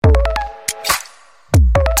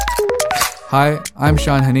Hi, I'm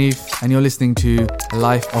Shan Hanif, and you're listening to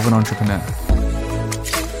Life of an Entrepreneur.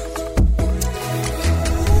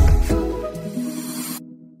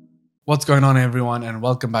 What's going on, everyone, and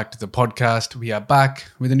welcome back to the podcast. We are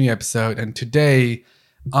back with a new episode, and today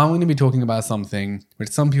I'm going to be talking about something which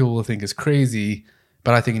some people will think is crazy,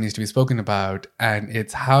 but I think it needs to be spoken about, and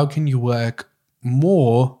it's how can you work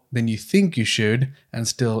more than you think you should and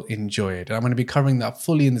still enjoy it. And I'm going to be covering that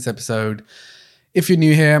fully in this episode. If you're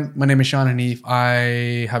new here, my name is Shan Hanif.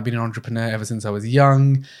 I have been an entrepreneur ever since I was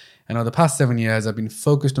young. And over the past 7 years, I've been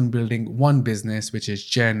focused on building one business, which is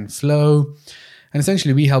GenFlow. And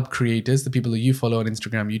essentially, we help creators, the people that you follow on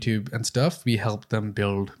Instagram, YouTube, and stuff, we help them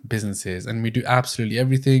build businesses. And we do absolutely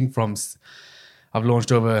everything from, I've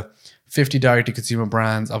launched over 50 direct-to-consumer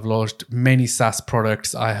brands. I've launched many SaaS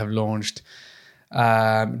products. I have launched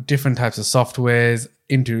different types of softwares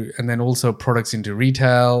and then also products into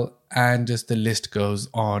retail. And just the list goes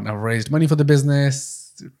on. I've raised money for the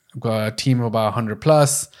business. I've got a team of about 100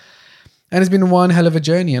 plus. And it's been one hell of a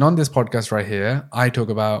journey. And on this podcast right here, I talk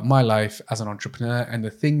about my life as an entrepreneur and the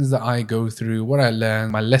things that I go through, what I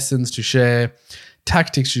learned, my lessons to share,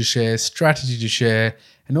 tactics to share, strategy to share,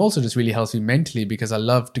 and also just really helps me mentally because I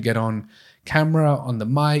love to get on camera, on the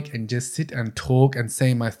mic, and just sit and talk and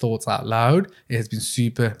say my thoughts out loud. It has been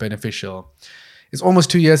super beneficial. It's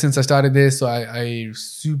almost 2 years since I started this, so I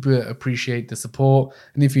super appreciate the support.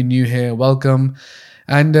 And if you're new here, welcome.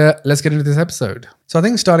 And let's get into this episode. So I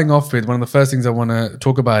think starting off with one of the first things I want to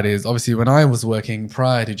talk about is obviously when I was working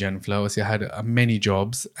prior to GenFlow, obviously I had many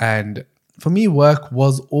jobs. And for me, work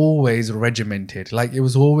was always regimented. Like it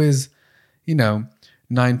was always, 9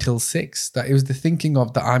 till 6. That it was the thinking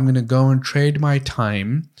of that I'm going to go and trade my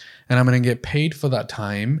time and I'm going to get paid for that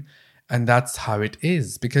time. And that's how it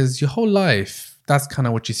is because your whole life, that's kind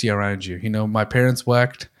of what you see around you. My parents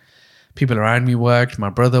worked, people around me worked, my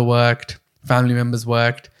brother worked, family members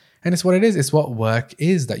worked. And it's what it is. It's what work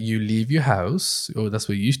is, that you leave your house, or that's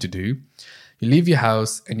what you used to do. You leave your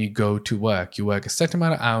house and you go to work. You work a set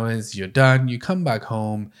amount of hours, you're done, you come back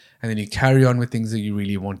home, and then you carry on with things that you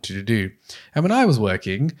really wanted to do. And when I was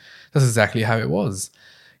working, that's exactly how it was.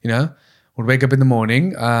 Would wake up in the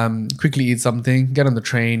morning, quickly eat something, get on the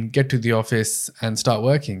train, get to the office and start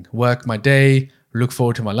working. Work my day, look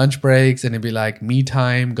forward to my lunch breaks, and it'd be like me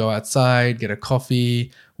time, go outside, get a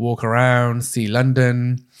coffee, walk around, see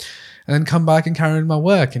London, and then come back and carry on my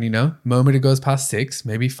work. And moment it goes past 6,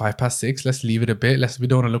 maybe 5 past 6, let's leave it a bit. We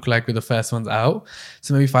don't want to look like we're the first ones out.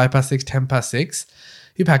 So maybe 5 past 6, 10 past 6.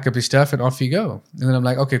 You pack up your stuff and off you go. And then I'm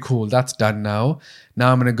like, okay, cool, that's done now.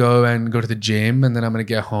 Now I'm going to go to the gym, and then I'm going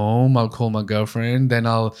to get home. I'll call my girlfriend. Then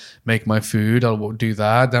I'll make my food. I'll do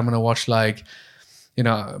that. Then I'm going to watch my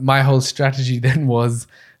whole strategy then was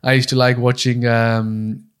I used to like watching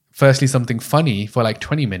firstly something funny for like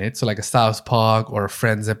 20 minutes. So like a South Park or a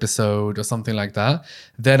Friends episode or something like that.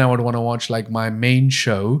 Then I would want to watch like my main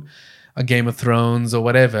show, a Game of Thrones or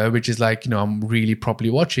whatever, which is like, I'm really properly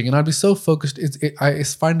watching. And I'd be so focused. I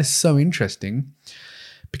find it so interesting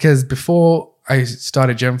because before I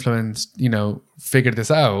started GenFlow and, figured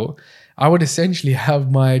this out, I would essentially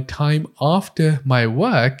have my time after my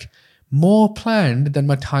work more planned than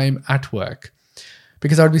my time at work.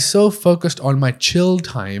 Because I would be so focused on my chill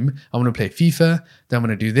time. I'm going to play FIFA, then I'm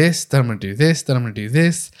going to do this, then I'm going to do this, then I'm going to do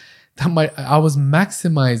this. I was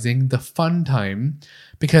maximizing the fun time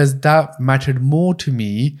because that mattered more to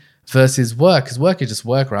me versus work. Because work is just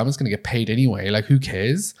work, right? I'm just going to get paid anyway. Like, who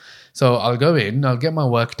cares? So I'll go in, I'll get my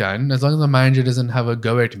work done. As long as the manager doesn't have a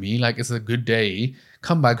go at me, like it's a good day,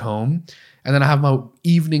 come back home. And then I have my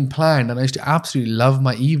evening planned. And I used to absolutely love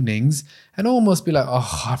my evenings and almost be like,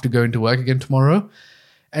 oh, I have to go into work again tomorrow.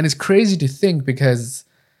 And it's crazy to think because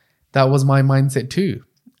that was my mindset too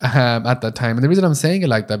at that time. And the reason I'm saying it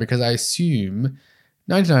like that, because I assume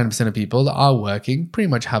 99% of people that are working pretty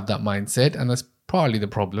much have that mindset. And that's probably the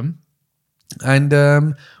problem.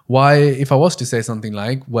 And why, if I was to say something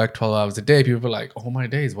like work 12 hours a day, people are like, oh my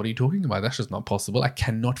days, what are you talking about? That's just not possible. I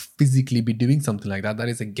cannot physically be doing something like that. That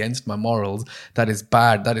is against my morals. That is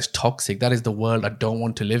bad. That is toxic. That is the world I don't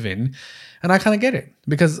want to live in. And I kind of get it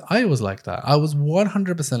because I was like that. I was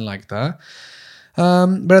 100% like that.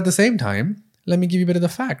 But at the same time, let me give you a bit of the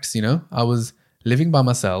facts. I was living by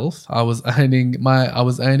myself. I was earning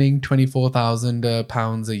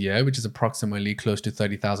 £24,000 a year, which is approximately close to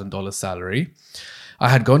 $30,000 salary. I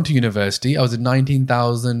had gone to university. I was at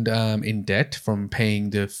 19,000 in debt from paying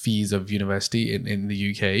the fees of university in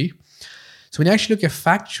the UK. So when you actually look at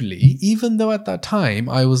factually, even though at that time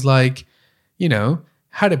I was like,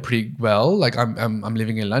 had it pretty well. Like I'm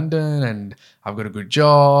living in London and I've got a good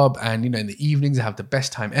job, and in the evenings I have the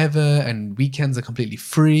best time ever, and weekends are completely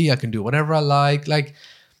free. I can do whatever I like. Like,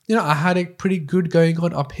 I had it pretty good going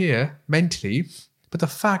on up here mentally. But the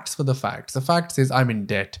facts for the facts. The facts is I'm in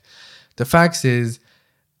debt. The facts is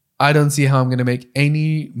I don't see how I'm going to make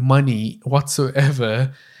any money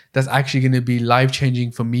whatsoever that's actually going to be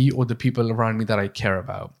life-changing for me or the people around me that I care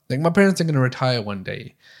about. Like, my parents are going to retire one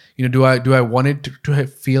day. Do I want it to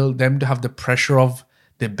feel them to have the pressure of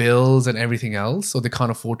their bills and everything else, or they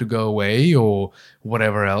can't afford to go away or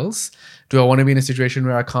whatever else? Do I want to be in a situation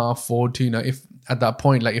where I can't afford to, if at that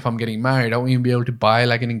point, like if I'm getting married, I won't even be able to buy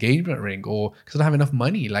like an engagement ring, or because I don't have enough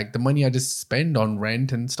money, like the money I just spend on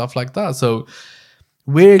rent and stuff like that. So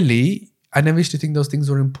weirdly, I never used to think those things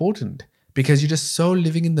were important, because you're just so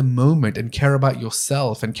living in the moment and care about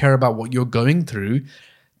yourself and care about what you're going through,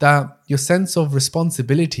 that your sense of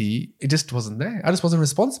responsibility, it just wasn't there. I just wasn't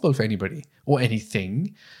responsible for anybody or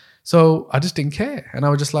anything. So I just didn't care. And I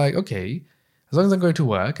was just like, okay, as long as I'm going to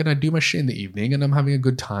work and I do my shit in the evening and I'm having a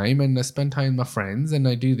good time and I spend time with my friends and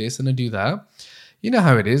I do this and I do that. You know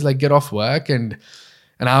how it is, like get off work and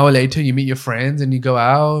an hour later you meet your friends and you go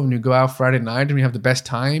out Friday night and you have the best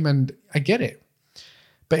time, and I get it.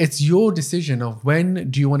 But it's your decision of when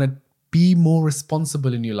do you want to be more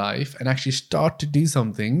responsible in your life and actually start to do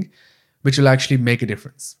something which will actually make a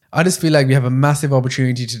difference. I just feel like we have a massive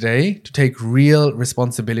opportunity today to take real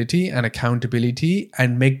responsibility and accountability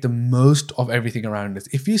and make the most of everything around us.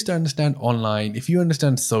 If you start to understand online, if you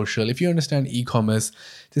understand social, if you understand e-commerce,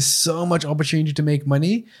 there's so much opportunity to make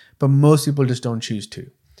money, but most people just don't choose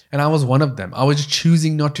to. And I was one of them. I was just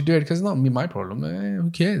choosing not to do it because it's not my problem.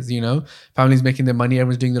 Who cares? Family's making their money,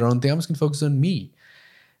 everyone's doing their own thing. I'm just going to focus on me.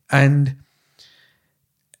 And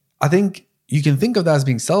I think you can think of that as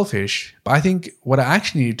being selfish, but I think what I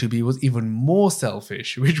actually needed to be was even more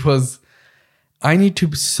selfish, which was I need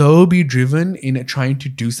to so be driven in trying to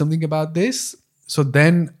do something about this. So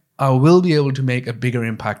then I will be able to make a bigger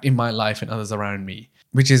impact in my life and others around me,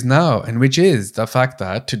 which is the fact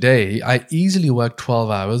that today I easily work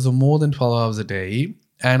 12 hours or more than 12 hours a day,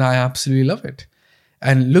 and I absolutely love it.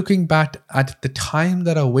 And looking back at the time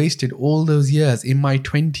that I wasted all those years in my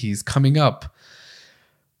 20s coming up,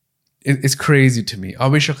 it's crazy to me. I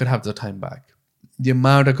wish I could have the time back. The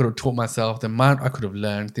amount I could have taught myself, the amount I could have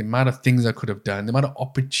learned, the amount of things I could have done, the amount of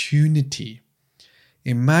opportunity.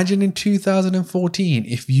 Imagine in 2014,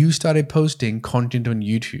 if you started posting content on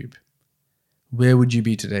YouTube, where would you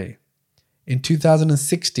be today? In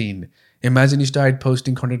 2016, imagine you started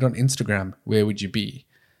posting content on Instagram, where would you be?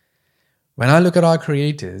 When I look at our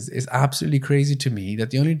creators, it's absolutely crazy to me that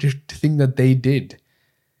the only thing that they did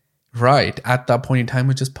right at that point in time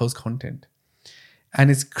was just post content. And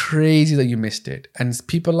it's crazy that you missed it. And it's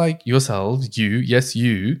people like yourselves, you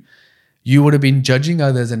would have been judging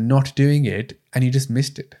others and not doing it, and you just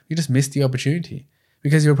missed it. You just missed the opportunity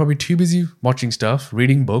because you were probably too busy watching stuff,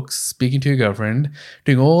 reading books, speaking to your girlfriend,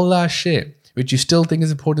 doing all that shit, which you still think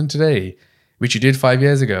is important today, which you did 5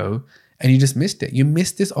 years ago, and you just missed it. You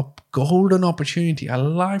missed this golden opportunity, a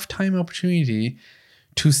lifetime opportunity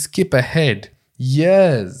to skip ahead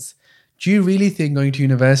years. Do you really think going to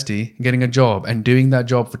university, getting a job and doing that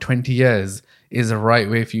job for 20 years is the right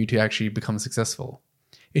way for you to actually become successful?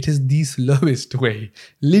 It is the slowest way,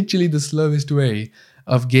 literally the slowest way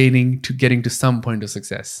of getting to some point of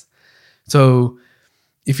success. So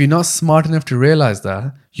if you're not smart enough to realize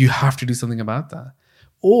that, you have to do something about that.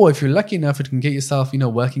 Or if you're lucky enough, it can get yourself,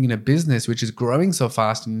 working in a business which is growing so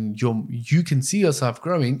fast and you can see yourself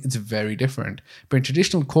growing, it's very different. But in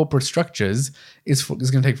traditional corporate structures, it's going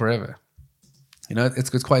to take forever.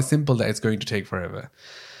 It's quite simple that it's going to take forever.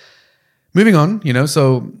 Moving on,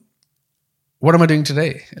 so what am I doing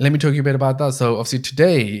today? Let me talk to you a bit about that. So obviously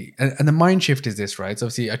today, and the mind shift is this, right? So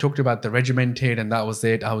obviously I talked about the regimented and that was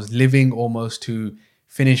it. I was living almost to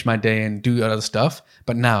finish my day and do other stuff.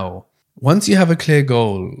 But now, once you have a clear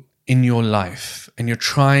goal in your life and you're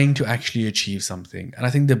trying to actually achieve something, and I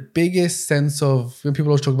think the biggest sense of when people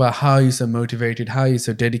always talk about how you're so motivated, how you're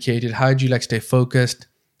so dedicated, how do you stay focused?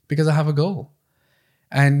 Because I have a goal.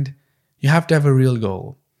 And you have to have a real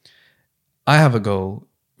goal. I have a goal,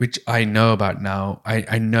 which I know about now.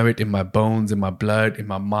 I know it in my bones, in my blood, in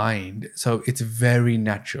my mind. So it's very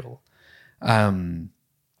natural.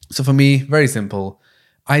 So for me, very simple.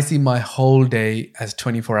 I see my whole day as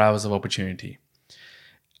 24 hours of opportunity.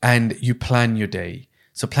 And you plan your day.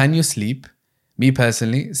 So plan your sleep. Me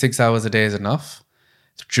personally, 6 hours a day is enough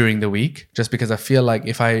during the week, just because I feel like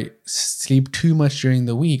if I sleep too much during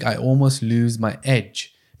the week, I almost lose my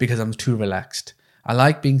edge because I'm too relaxed. I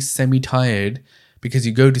like being semi-tired because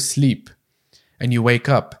you go to sleep and you wake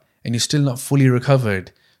up and you're still not fully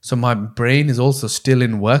recovered. So my brain is also still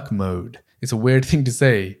in work mode. It's a weird thing to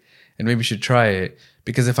say, and maybe you should try it.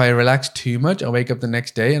 Because if I relax too much, I wake up the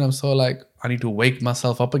next day and I'm so like, I need to wake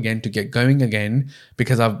myself up again to get going again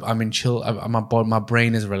because I'm in chill. My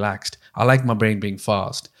brain is relaxed. I like my brain being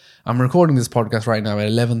fast. I'm recording this podcast right now at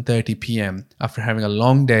 11:30 p.m. after having a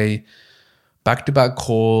long day, back-to-back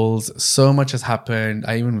calls. So much has happened.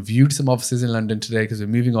 I even viewed some offices in London today because we're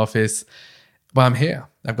moving office. But I'm here.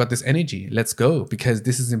 I've got this energy. Let's go, because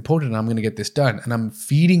this is important. I'm going to get this done. And I'm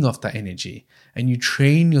feeding off that energy. And you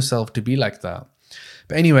train yourself to be like that.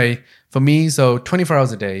 But anyway, for me, so 24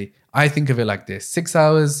 hours a day, I think of it like this. 6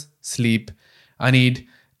 hours sleep. I need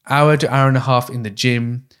hour to hour and a half in the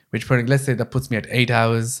gym, which probably, let's say that puts me at 8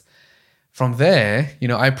 hours. From there,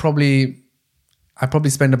 I probably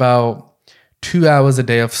spend about 2 hours a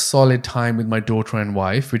day of solid time with my daughter and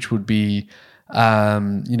wife, which would be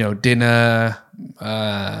dinner,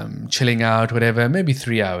 chilling out, whatever, maybe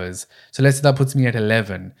 3 hours. So let's say that puts me at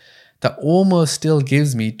 11. That almost still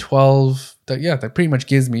gives me 12. That pretty much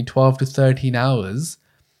gives me 12 to 13 hours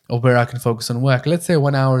of where I can focus on work. Let's say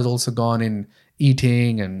 1 hour is also gone in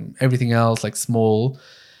eating and everything else, like small.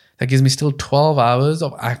 That gives me still 12 hours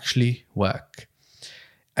of actually work.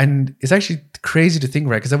 And it's actually crazy to think,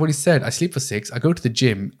 right? Because I've already said I sleep for 6, I go to the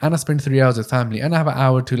gym, and I spend 3 hours with family, and I have an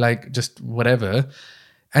hour to like just whatever.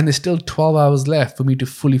 And there's still 12 hours left for me to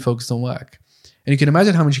fully focus on work. And you can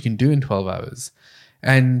imagine how much you can do in 12 hours.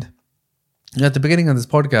 And at the beginning of this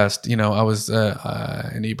podcast, I was,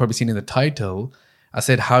 and you've probably seen in the title, I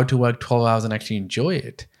said how to work 12 hours and actually enjoy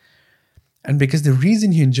it. And because the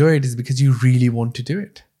reason you enjoy it is because you really want to do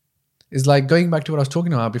it. It's like going back to what I was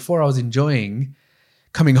talking about before. I was enjoying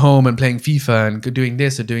coming home and playing FIFA and doing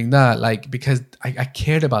this or doing that, like, because I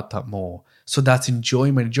cared about that more. So that's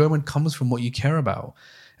enjoyment. Enjoyment comes from what you care about.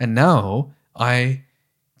 And now I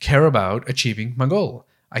care about achieving my goal.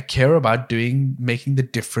 I care about making the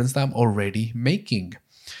difference that I'm already making.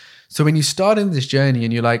 So when you start in this journey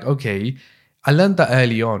and you're like, okay, I learned that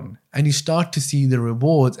early on, and you start to see the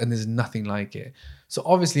rewards, and there's nothing like it. So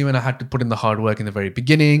obviously when I had to put in the hard work in the very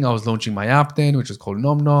beginning, I was launching my app then, which was called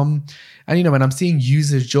Nom Nom. And when I'm seeing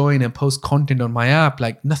users join and post content on my app,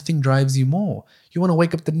 like, nothing drives you more. You want to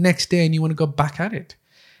wake up the next day and you want to go back at it.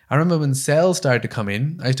 I remember when sales started to come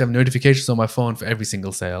in, I used to have notifications on my phone for every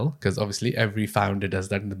single sale, because obviously every founder does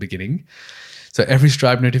that in the beginning. So every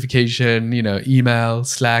Stripe notification, email,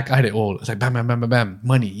 Slack, I had it all. It's like bam, bam, bam, bam, bam,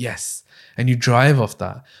 money, yes. And you drive off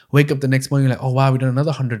that. Wake up the next morning, you're like, oh wow, we done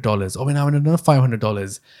another $100. Oh, we now another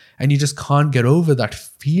 $500. And you just can't get over that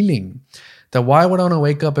feeling. That why would I want to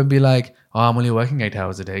wake up and be like, oh, I'm only working 8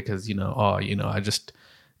 hours a day because,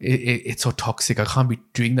 it's so toxic. I can't be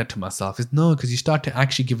doing that to myself. It's no, because you start to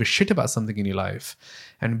actually give a shit about something in your life.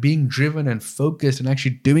 And being driven and focused and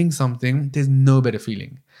actually doing something, there's no better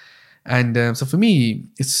feeling. And so for me,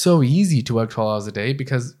 it's so easy to work 12 hours a day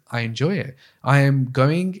because I enjoy it. I am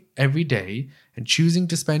going every day and choosing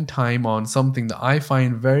to spend time on something that I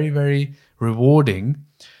find very, very rewarding,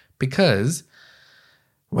 because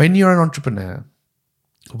when you're an entrepreneur,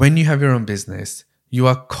 when you have your own business, you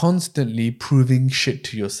are constantly proving shit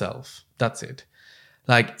to yourself. That's it.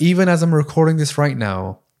 Like, even as I'm recording this right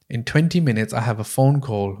now, in 20 minutes, I have a phone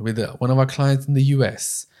call with one of our clients in the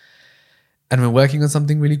US. And we're working on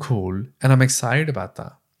something really cool, and I'm excited about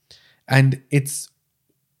that. And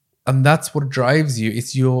that's what drives you.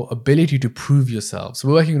 It's your ability to prove yourself. So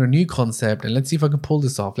we're working on a new concept, and let's see if I can pull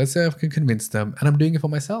this off. Let's say I can convince them, and I'm doing it for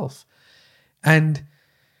myself. And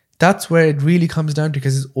that's where it really comes down to,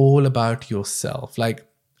 because it's all about yourself. Like,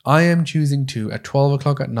 I am choosing to, at 12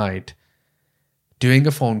 o'clock at night, doing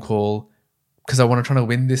a phone call because I want to try to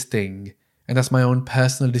win this thing. And that's my own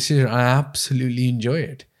personal decision. I absolutely enjoy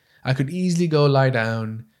it. I could easily go lie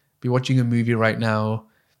down, be watching a movie right now,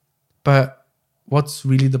 but what's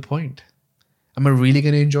really the point? Am I really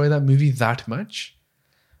going to enjoy that movie that much?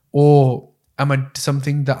 Or am I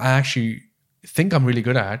something that I actually think I'm really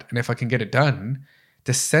good at, and if I can get it done,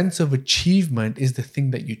 the sense of achievement is the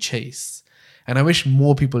thing that you chase. And I wish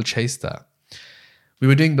more people chase that. We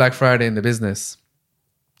were doing Black Friday in the business,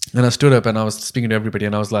 and I stood up and I was speaking to everybody,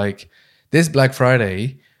 and I was like, this Black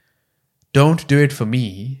Friday, don't do it for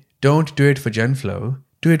me. Don't do it for Genflow.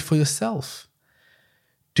 Do it for yourself.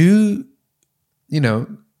 Go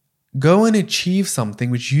and achieve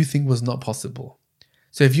something which you think was not possible.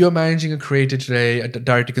 So if you're managing a creator today, a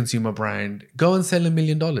direct-to-consumer brand, go and sell $1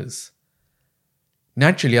 million.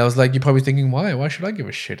 Naturally, I was like, you're probably thinking, why? Why should I give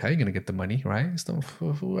a shit? How are you going to get the money, right?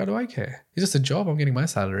 Why do I care? It's just a job. I'm getting my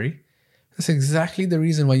salary. That's exactly the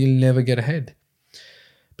reason why you'll never get ahead.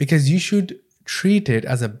 Because you should treat it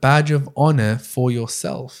as a badge of honor for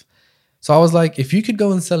yourself. So I was like, if you could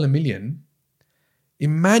go and sell 1 million,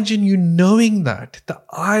 imagine you knowing that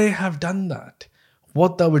I have done that,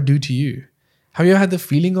 what that would do to you. Have you ever had the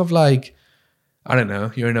feeling of like, I don't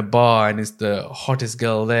know, you're in a bar and it's the hottest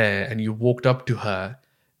girl there and you walked up to her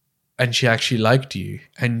and she actually liked you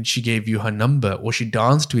and she gave you her number or she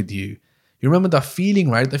danced with you. You remember that feeling,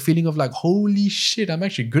 right? The feeling of like, holy shit, I'm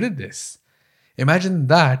actually good at this. Imagine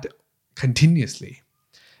that continuously.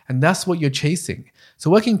 And that's what you're chasing. So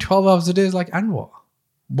working 12 hours a day is like, and what?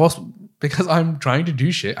 Because I'm trying to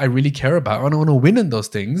do shit I really care about and I want to win in those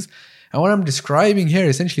things. And what I'm describing here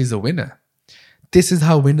essentially is a winner. This is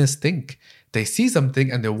how winners think. They see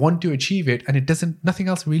something and they want to achieve it and nothing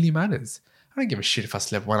else really matters. I don't give a shit if I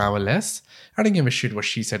slept 1 hour less. I don't give a shit what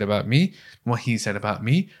she said about me, what he said about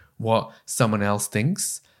me, what someone else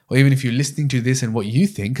thinks, or even if you're listening to this and what you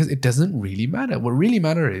think, because it doesn't really matter. What really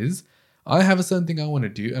matters is I have a certain thing I want to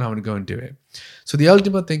do and I want to go and do it. So the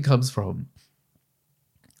ultimate thing comes from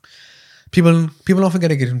people often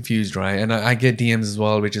get confused, right? And I get DMs as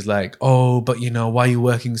well, which is like, oh, but why are you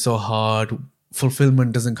working so hard?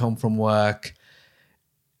 Fulfillment doesn't come from work.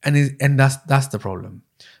 And that's the problem.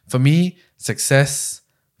 For me, success,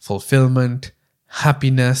 fulfillment,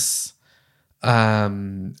 happiness,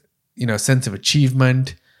 sense of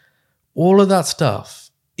achievement, all of that stuff,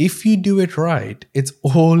 if you do it right, it's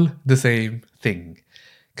all the same thing.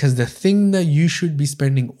 Because the thing that you should be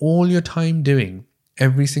spending all your time doing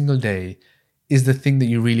every single day is the thing that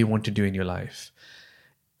you really want to do in your life.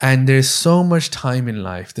 And there's so much time in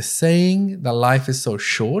life. The saying that life is so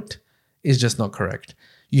short is just not correct.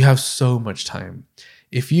 You have so much time.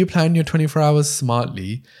 If you plan your 24 hours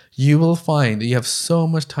smartly, you will find that you have so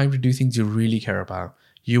much time to do things you really care about.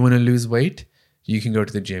 You want to lose weight? You can go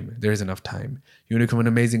to the gym. There's enough time. You want to become an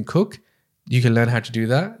amazing cook? You can learn how to do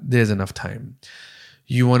that. There's enough time.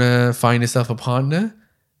 You want to find yourself a partner?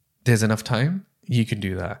 There's enough time. You can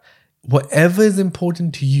do that. Whatever is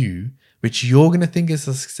important to you, which you're going to think is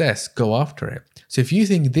a success, go after it. So if you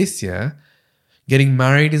think this year, getting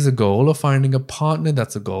married is a goal or finding a partner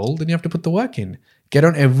that's a goal, then you have to put the work in. Get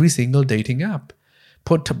on every single dating app.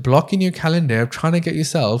 Put a block in your calendar of trying to get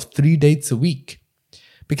yourself 3 dates a week.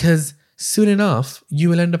 Because soon enough, you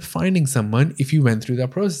will end up finding someone if you went through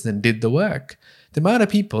that process and did the work. The amount of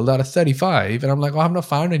people that are 35 and I'm like, oh, I've not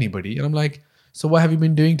found anybody. And I'm like, so what have you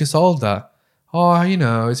been doing to solve that? Oh,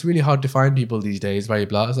 it's really hard to find people these days, blah,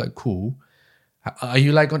 blah. It's like, cool. Are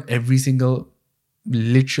you like on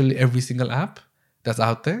literally every single app that's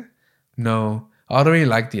out there? No. I don't really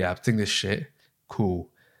like the app. I think this shit. Cool.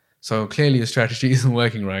 So clearly your strategy isn't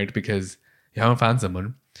working right because you haven't found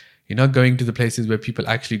someone. You're not going to the places where people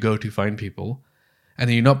actually go to find people. And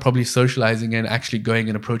then you're not probably socializing and actually going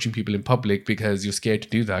and approaching people in public because you're scared to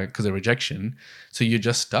do that because of rejection. So you're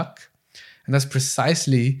just stuck. And that's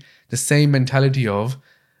precisely the same mentality of,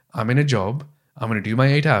 I'm in a job, I'm going to do my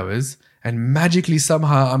 8 hours, and magically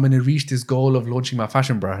somehow I'm going to reach this goal of launching my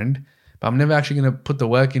fashion brand, but I'm never actually going to put the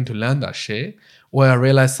work in to learn that shit. Or I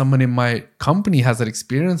realize someone in my company has that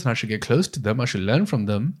experience and I should get close to them, I should learn from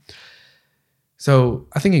them. So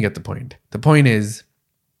I think you get the point. The point is,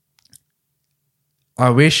 I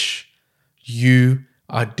wish you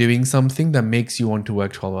are doing something that makes you want to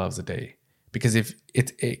work 12 hours a day. Because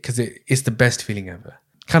it's the best feeling ever.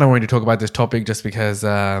 Kind of wanted to talk about this topic just because,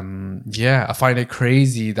 I find it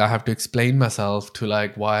crazy that I have to explain myself to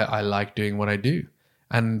like why I like doing what I do.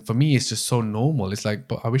 And for me, it's just so normal. It's like,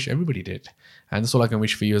 but I wish everybody did. And that's all I can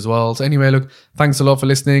wish for you as well. So anyway, look, thanks a lot for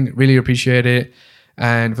listening. Really appreciate it.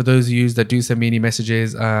 And for those of you that do send me any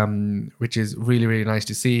messages, which is really, really nice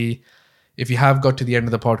to see. If you have got to the end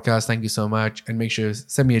of the podcast, thank you so much. And make sure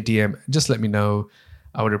send me a DM. Just let me know.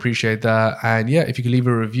 I would appreciate that. And yeah, if you could leave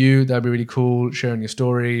a review, that'd be really cool. Sharing your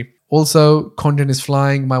story. Also, content is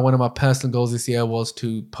flying. One of my personal goals this year was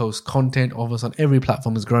to post content. Almost on every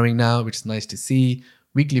platform is growing now, which is nice to see.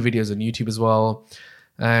 Weekly videos on YouTube as well.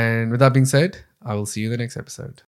 And with that being said, I will see you in the next episode.